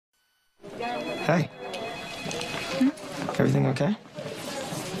Hey. Everything okay?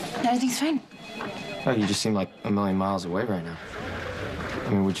 Everything's fine. Oh, you just seem like a million miles away right now. I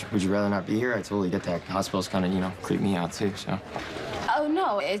mean, would you rather not be here? I totally get that. Hospital's kind of, creep me out too, so. Oh,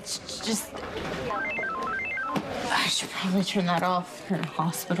 no, it's just... I should probably turn that off. You're in a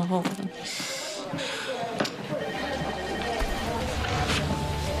hospital.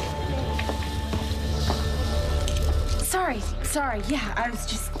 Sorry. Yeah,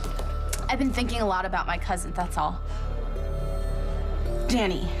 I've been thinking a lot about my cousin, that's all.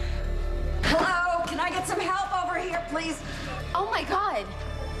 Danny. Hello? Can I get some help over here, please? Oh, my God.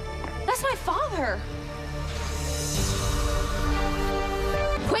 That's my father.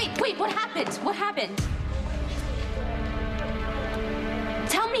 Wait, what happened? What happened?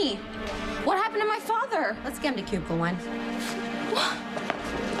 Tell me. What happened to my father? Let's get him to Cubicle 1. What?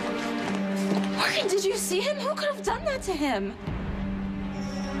 Morgan, did you see him? Who could have done that to him?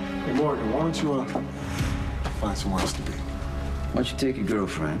 Hey, Morgan, why don't you, find somewhere else to be? Why don't you take your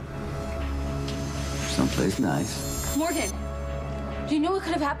girlfriend someplace nice? Morgan, do you know what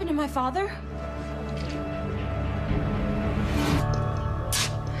could have happened to my father?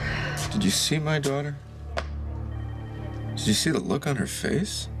 Did you see my daughter? Did you see the look on her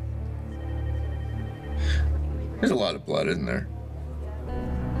face? There's a lot of blood, isn't there?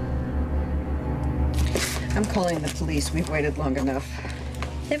 I'm calling the police. We've waited long enough.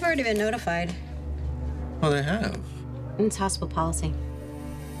 They've already been notified. Well, they have. It's hospital policy.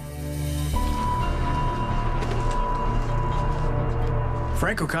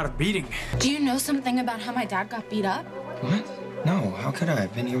 Franco caught a beating. Do you know something about how my dad got beat up? What? No, how could I?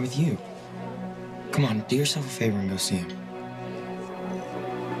 I've been here with you. Come on, do yourself a favor and go see him.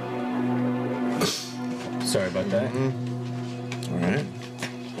 Sorry about that. All right.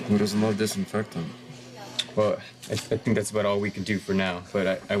 Who doesn't love disinfectant? Well, I think that's about all we can do for now,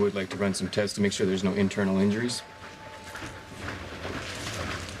 but I would like to run some tests to make sure there's no internal injuries.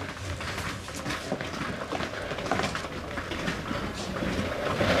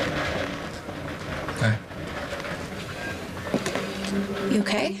 Okay. You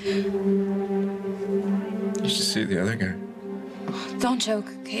okay? You should see the other guy. Don't joke,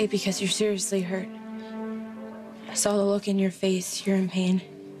 okay? Because you're seriously hurt. I saw the look in your face. You're in pain.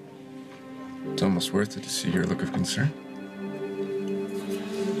 It's almost worth it to see your look of concern.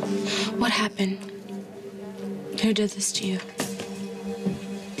 What happened? Who did this to you?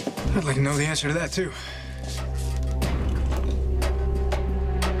 I'd like to know the answer to that, too.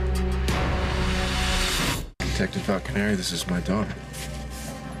 Detective Falconeri, this is my daughter.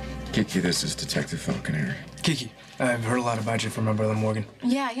 Kiki, this is Detective Falconeri. Kiki, I've heard a lot about you from my brother Morgan.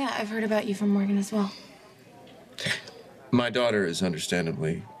 Yeah, I've heard about you from Morgan as well. My daughter is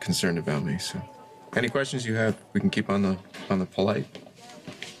understandably concerned about me, so any questions you have, we can keep on the polite.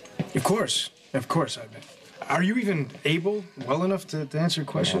 Of course, I bet. Are you even well enough to answer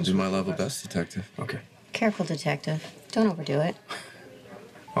questions? I'll do my level best, Detective. Okay. Careful, detective. Don't overdo it.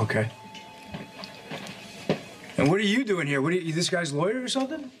 Okay. And what are you doing here? What are you this guy's lawyer or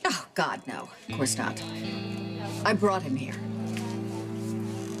something? Oh, God, no. Of course not. I brought him here.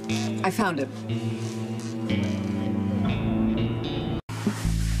 I found him.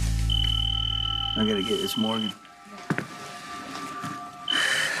 I gotta get this, Morgan.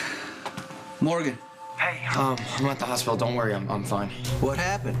 Morgan. Hey. I'm at the hospital. Don't worry, I'm fine. What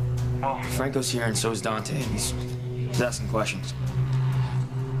happened? Well, Franco's here and so is Dante. He's asking questions.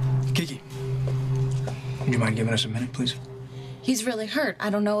 Kiki, would you mind giving us a minute, please? He's really hurt. I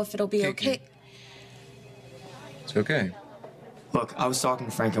don't know if it'll be Kiki. okay. It's okay. Look, I was talking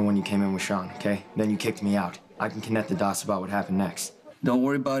to Franco when you came in with Sean, okay? Then you kicked me out. I can connect the dots about what happened next. Don't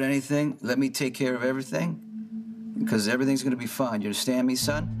worry about anything. Let me take care of everything. Because everything's gonna be fine. You understand me,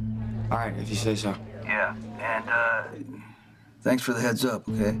 son? All right, if you say so. Yeah, and, thanks for the heads up,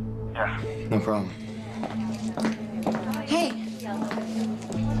 okay? Yeah. No problem. Hey.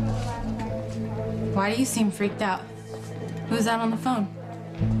 Why do you seem freaked out? Who's that on the phone?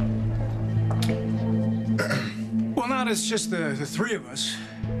 Well, now it's just the three of us.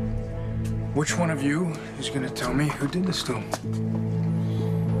 Which one of you is gonna tell me who did this to him?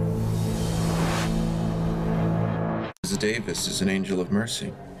 Mrs. Davis is an angel of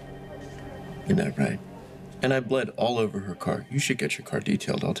mercy. Isn't that right? And I bled all over her car. You should get your car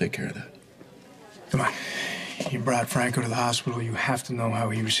detailed. I'll take care of that. Come on. You brought Franco to the hospital. You have to know how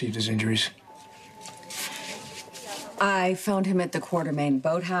he received his injuries. I found him at the Quartermain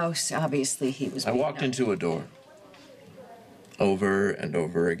boathouse. Obviously, he was... I walked into a door. Over and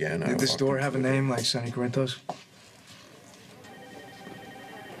over again. Did this door have a name like Sonny Corinthos?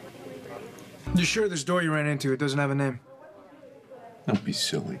 You sure this door you ran into, it doesn't have a name? Don't be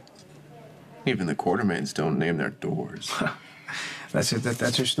silly. Even the Quartermains don't name their doors. That's it?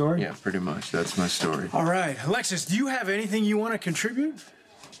 That's your story? Yeah, pretty much. That's my story. All right. Alexis, do you have anything you want to contribute?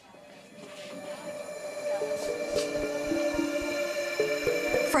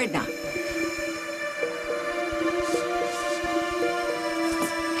 Afraid not.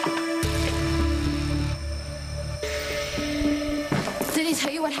 Did he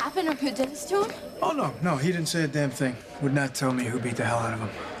tell you what happened or who did this to him? Oh, no, he didn't say a damn thing. Would not tell me who beat the hell out of him.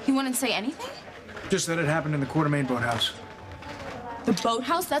 He wouldn't say anything? Just that it happened in the Quartermain boathouse. The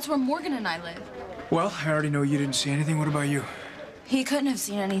boathouse? That's where Morgan and I live. Well, I already know you didn't see anything. What about you? He couldn't have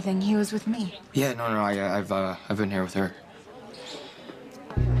seen anything. He was with me. Yeah, no, I've been here with her.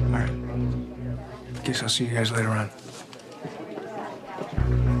 All right. Guess I'll see you guys later on.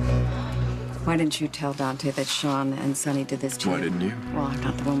 Why didn't you tell Dante that Sean and Sonny did this to you? Why didn't you? Well, I'm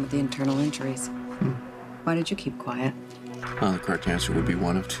not the one with the internal injuries. Why did you keep quiet? Well, the correct answer would be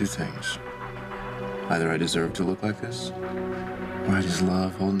one of two things. Either I deserve to look like this, or I just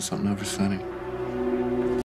love holding something over Sonny.